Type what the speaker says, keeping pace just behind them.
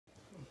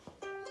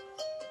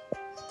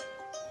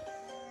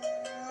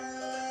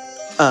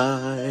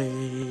Ay,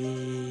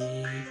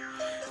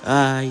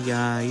 ay,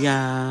 ay,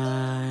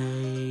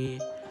 ay,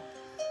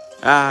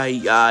 ay,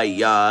 ay,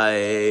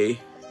 ay.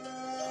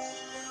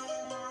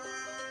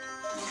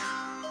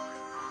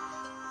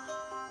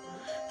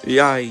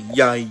 Ay, ay,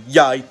 ay,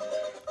 ay,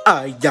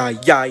 ay, ay,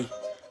 ay,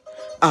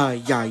 ay,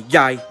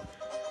 ay,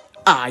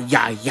 ay,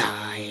 ay,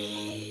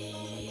 ay.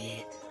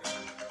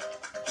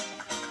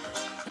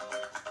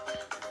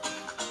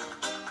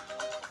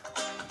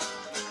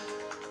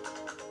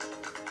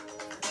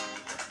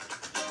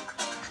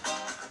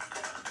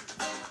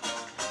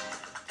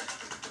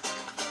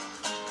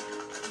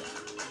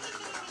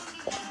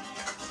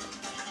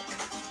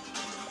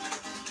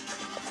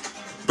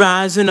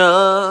 Rising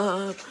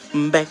up,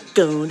 back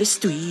on the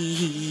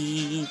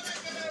street.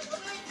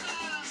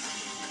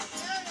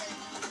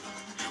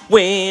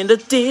 When the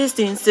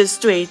distance is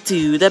straight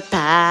to the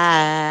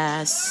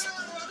past.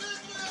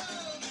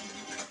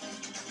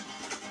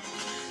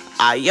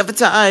 I have a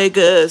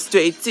tiger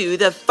straight to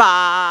the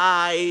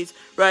fight.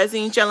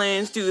 Rising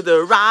challenge to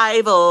the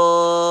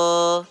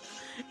rival.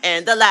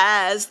 And the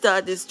last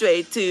started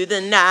straight to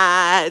the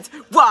night.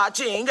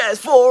 Watching as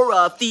four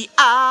of the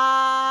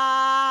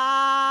eye.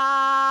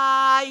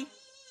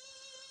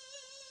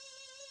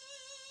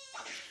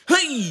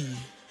 Hey!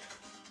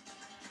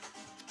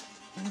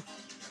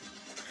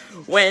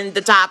 When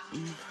the top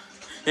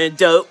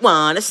don't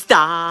wanna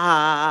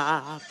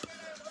stop.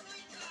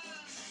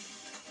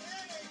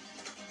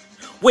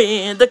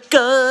 When the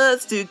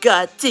guts to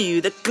got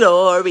to the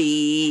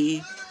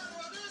glory.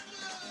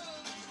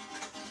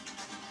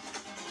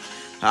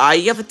 I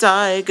have a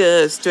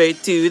tiger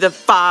straight to the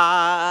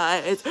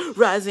fight.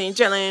 Rising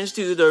challenge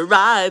to the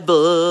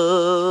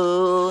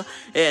rival.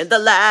 And the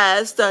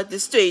last started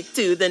straight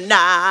to the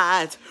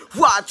night.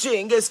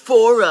 Watching as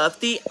four of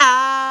the eye.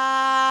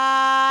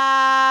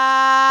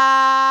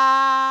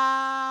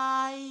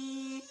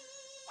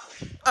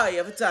 I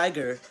have a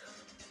tiger.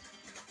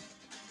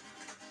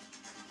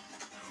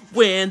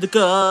 When the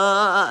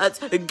gods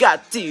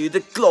got to the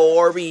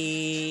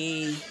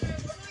glory.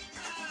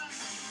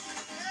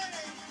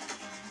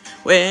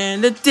 When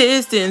the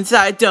distance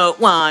I don't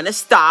wanna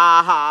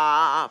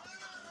stop.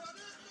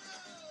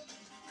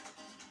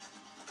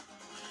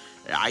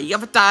 I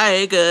have a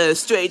tiger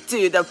straight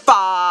to the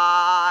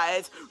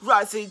fight.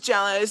 Rising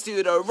challenge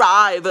to the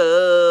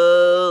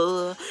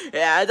rival.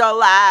 And the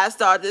last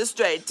started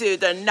straight to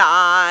the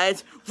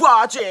night.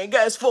 Watching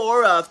as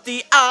four of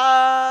the eye.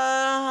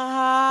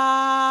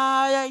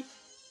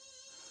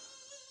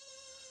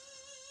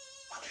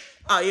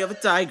 I have a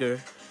tiger.